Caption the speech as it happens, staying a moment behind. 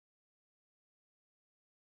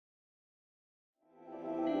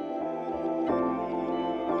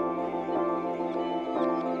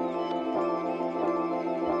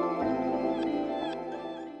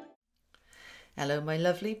Hello, my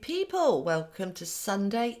lovely people. Welcome to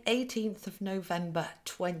Sunday, 18th of November,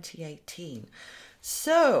 2018.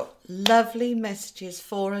 So, lovely messages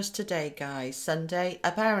for us today, guys. Sunday,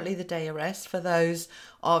 apparently the day of rest for those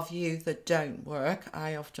of you that don't work.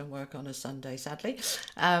 I often work on a Sunday, sadly,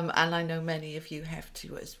 and I know many of you have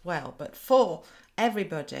to as well. But for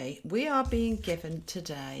everybody, we are being given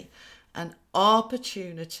today an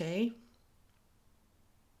opportunity.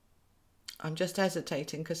 I'm just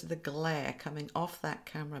hesitating because of the glare coming off that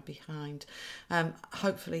camera behind.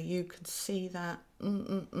 Hopefully you can see that.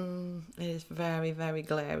 It is very, very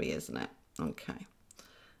glary, isn't it? Okay.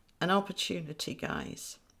 An opportunity,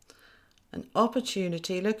 guys. An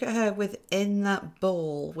opportunity. Look at her within that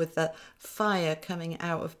ball with the fire coming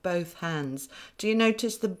out of both hands. Do you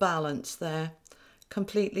notice the balance there?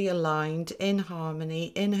 Completely aligned, in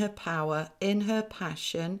harmony, in her power, in her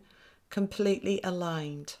passion, completely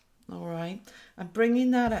aligned. All right, I'm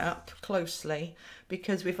bringing that up closely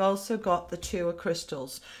because we've also got the Two of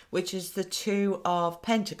Crystals, which is the Two of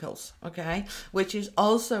Pentacles, okay, which is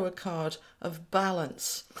also a card of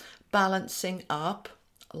balance, balancing up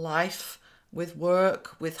life with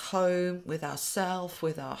work, with home, with ourself,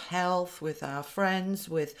 with our health, with our friends,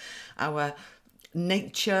 with our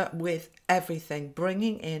nature, with everything,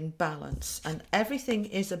 bringing in balance. And everything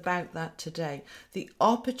is about that today, the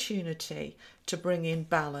opportunity to bring in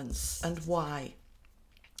balance. And why?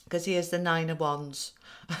 Because here's the Nine of Wands.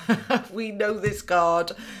 We know this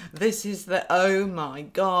card. This is the, oh my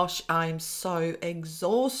gosh, I'm so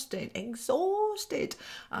exhausted.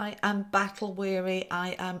 I am battle weary.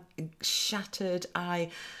 I am shattered. I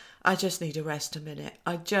just need a rest a minute.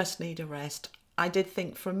 I just need a rest. I did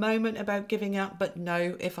think for a moment about giving up, but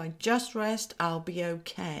no, if I just rest, I'll be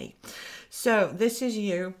okay. So this is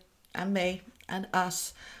you and me and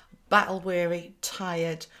us, battle weary,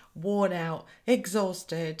 tired, worn out,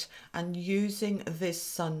 exhausted, and using this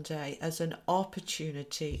Sunday as an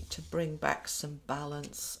opportunity to bring back some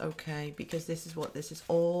balance, okay? Because this is what this is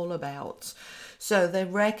all about. So they're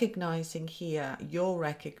recognizing here, you're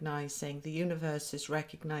recognizing, the universe is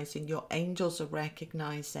recognizing, your angels are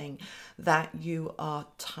recognizing that you are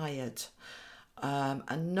tired.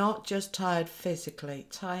 And not just tired physically,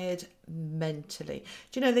 tired mentally.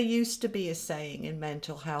 Do you know, there used to be a saying in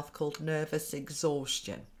mental health called nervous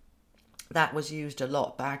exhaustion. That was used a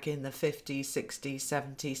lot back in the 50s, 60s,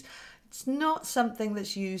 70s. It's not something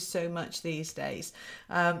that's used so much these days.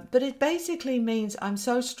 But it basically means I'm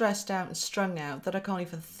so stressed out and strung out that I can't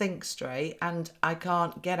even think straight and I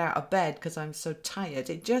can't get out of bed because I'm so tired.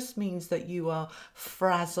 It just means that you are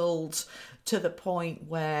frazzled to the point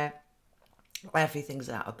where everything's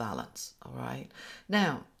out of balance. All right.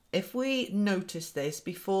 Now, if we notice this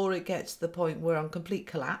before it gets to the point where we're on complete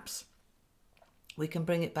collapse, we can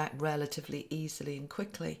bring it back relatively easily and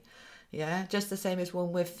quickly. Yeah, just the same as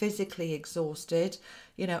when we're physically exhausted,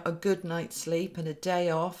 you know, a good night's sleep and a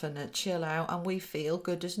day off and a chill out and we feel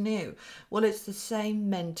good as new. Well, it's the same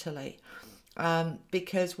mentally.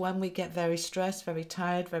 Because when we get very stressed, very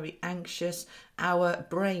tired, very anxious, our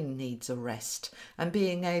brain needs a rest, and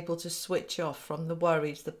being able to switch off from the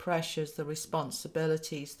worries, the pressures, the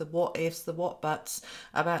responsibilities, the what ifs, the what buts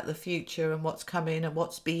about the future and what's coming and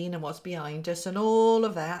what's been and what's behind us and all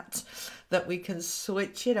of that, that we can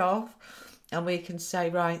switch it off and we can say,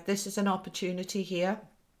 right, this is an opportunity here.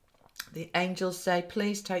 The angels say,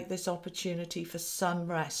 please take this opportunity for some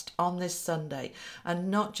rest on this Sunday,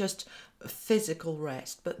 and not just physical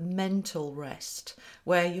rest, but mental rest,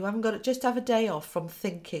 where you haven't got to just have a day off from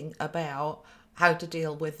thinking about how to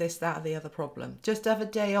deal with this, that, or the other problem. Just have a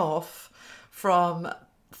day off from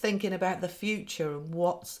thinking about the future and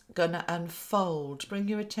what's going to unfold. Bring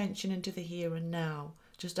your attention into the here and now.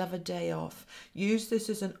 Just have a day off. Use this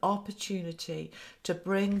as an opportunity to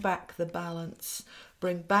bring back the balance.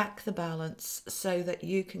 Bring back the balance so that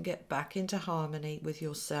you can get back into harmony with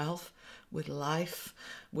yourself, with life,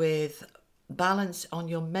 with balance on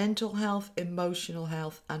your mental health, emotional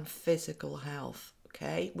health, and physical health.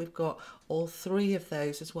 Okay, we've got all three of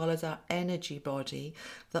those, as well as our energy body,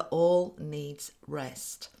 that all needs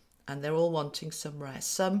rest. And they're all wanting some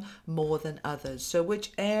rest, some more than others. So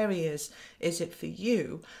which areas is it for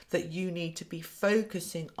you that you need to be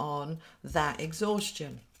focusing on that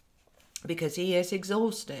exhaustion? Because he is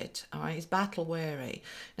exhausted, all right, he's battle weary.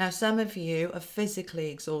 Now, some of you are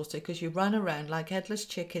physically exhausted because you run around like headless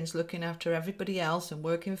chickens looking after everybody else and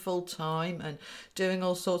working full time and doing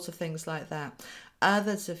all sorts of things like that.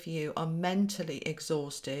 Others of you are mentally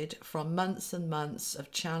exhausted from months and months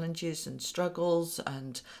of challenges and struggles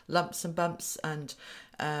and lumps and bumps and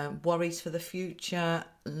worries for the future.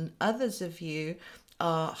 And others of you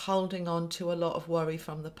are holding on to a lot of worry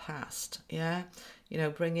from the past, yeah? You know,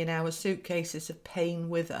 bringing our suitcases of pain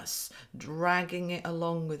with us, dragging it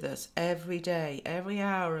along with us every day, every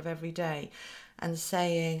hour of every day, and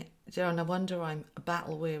saying, no wonder I'm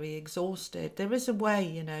battle weary, exhausted. There is a way,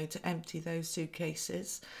 you know, to empty those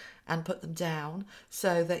suitcases and put them down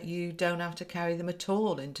so that you don't have to carry them at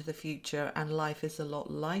all into the future, and life is a lot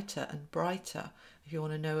lighter and brighter. If you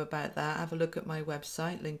want to know about that, have a look at my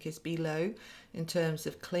website, link is below, in terms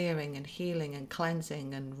of clearing and healing and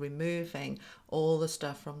cleansing and removing all the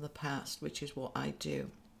stuff from the past, which is what I do.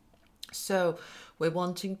 So we're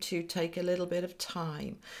wanting to take a little bit of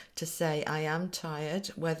time to say, I am tired,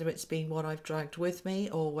 whether it's been what I've dragged with me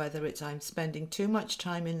or whether it's I'm spending too much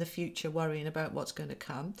time in the future worrying about what's going to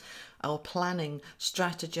come, or planning,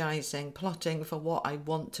 strategizing, plotting for what I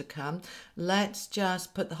want to come. Let's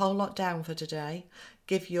just put the whole lot down for today.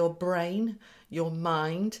 Give your brain, your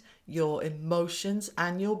mind, your emotions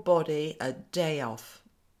and your body a day off.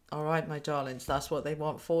 All right, my darlings, that's what they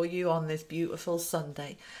want for you on this beautiful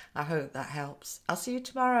Sunday. I hope that helps. I'll see you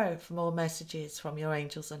tomorrow for more messages from your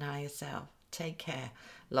angels and higher self. Take care.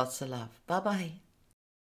 Lots of love. Bye-bye.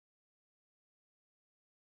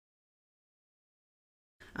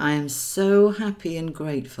 I am so happy and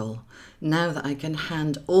grateful now that I can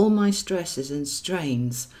hand all my stresses and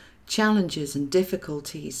strains, challenges and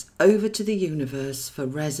difficulties over to the universe for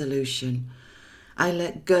resolution. I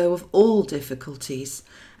let go of all difficulties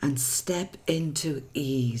and step into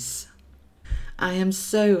ease. I am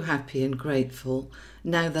so happy and grateful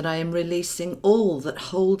now that I am releasing all that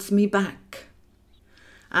holds me back.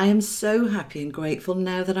 I am so happy and grateful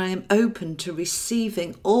now that I am open to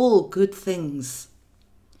receiving all good things.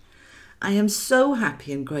 I am so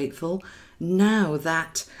happy and grateful now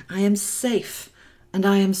that I am safe and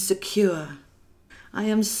I am secure. I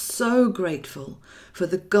am so grateful for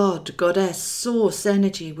the God, Goddess, Source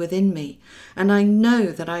energy within me, and I know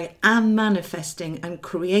that I am manifesting and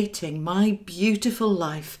creating my beautiful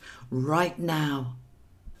life right now.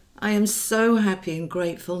 I am so happy and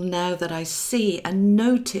grateful now that I see and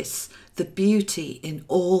notice the beauty in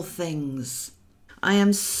all things. I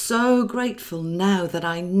am so grateful now that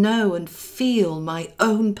I know and feel my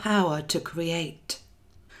own power to create.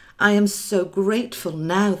 I am so grateful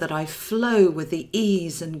now that I flow with the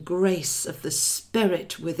ease and grace of the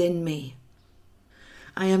Spirit within me.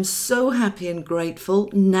 I am so happy and grateful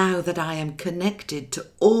now that I am connected to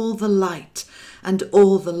all the light and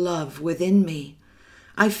all the love within me.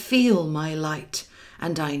 I feel my light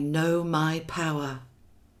and I know my power.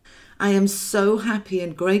 I am so happy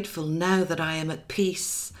and grateful now that I am at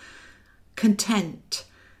peace, content,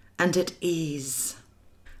 and at ease.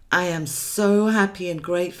 I am so happy and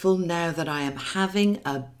grateful now that I am having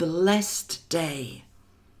a blessed day.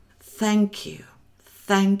 Thank you,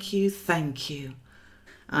 thank you, thank you.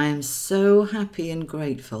 I am so happy and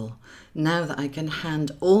grateful now that I can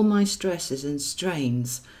hand all my stresses and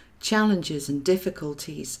strains, challenges and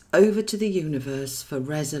difficulties over to the universe for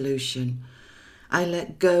resolution. I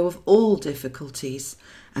let go of all difficulties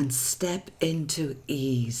and step into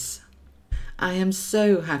ease. I am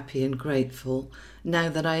so happy and grateful now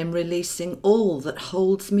that I am releasing all that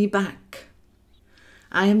holds me back.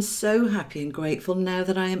 I am so happy and grateful now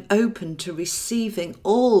that I am open to receiving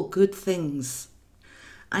all good things.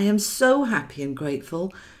 I am so happy and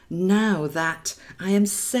grateful now that I am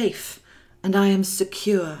safe and I am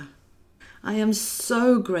secure. I am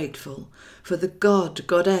so grateful for the God,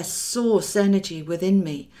 Goddess, Source energy within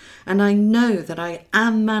me, and I know that I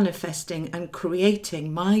am manifesting and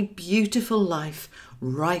creating my beautiful life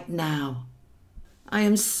right now. I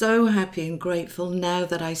am so happy and grateful now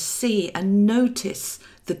that I see and notice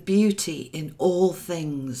the beauty in all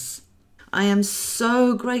things. I am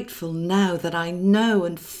so grateful now that I know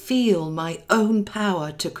and feel my own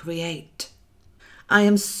power to create. I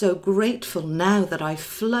am so grateful now that I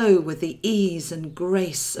flow with the ease and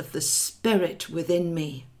grace of the Spirit within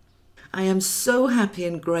me. I am so happy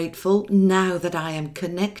and grateful now that I am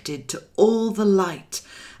connected to all the light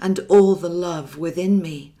and all the love within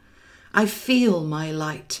me. I feel my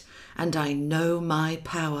light and I know my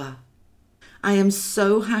power. I am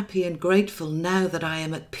so happy and grateful now that I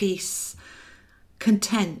am at peace,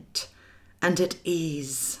 content, and at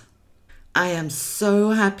ease. I am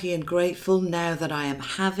so happy and grateful now that I am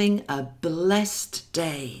having a blessed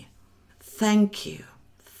day. Thank you,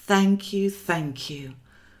 thank you, thank you.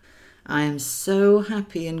 I am so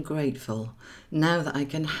happy and grateful now that I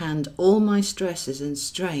can hand all my stresses and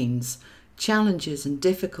strains, challenges and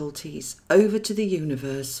difficulties over to the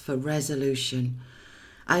universe for resolution.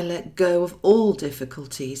 I let go of all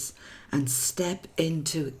difficulties and step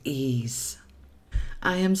into ease.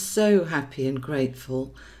 I am so happy and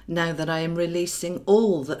grateful now that I am releasing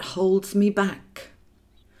all that holds me back.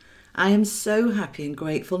 I am so happy and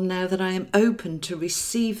grateful now that I am open to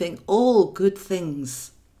receiving all good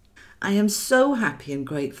things. I am so happy and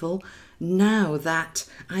grateful now that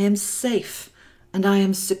I am safe and I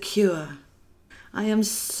am secure. I am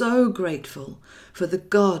so grateful for the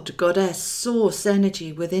God, Goddess, Source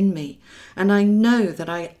energy within me, and I know that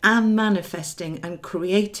I am manifesting and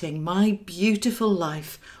creating my beautiful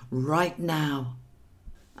life right now.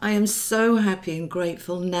 I am so happy and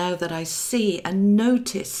grateful now that I see and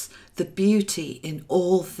notice the beauty in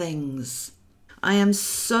all things. I am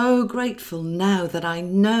so grateful now that I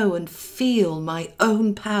know and feel my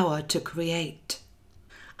own power to create.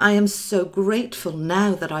 I am so grateful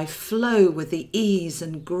now that I flow with the ease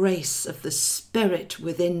and grace of the Spirit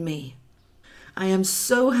within me. I am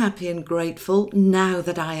so happy and grateful now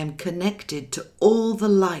that I am connected to all the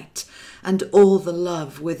light and all the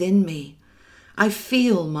love within me. I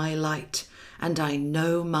feel my light and I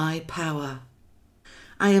know my power.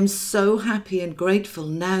 I am so happy and grateful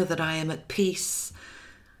now that I am at peace,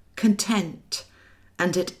 content,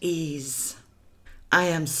 and at ease. I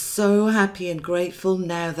am so happy and grateful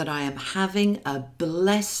now that I am having a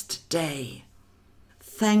blessed day.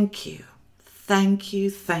 Thank you, thank you,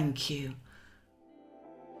 thank you.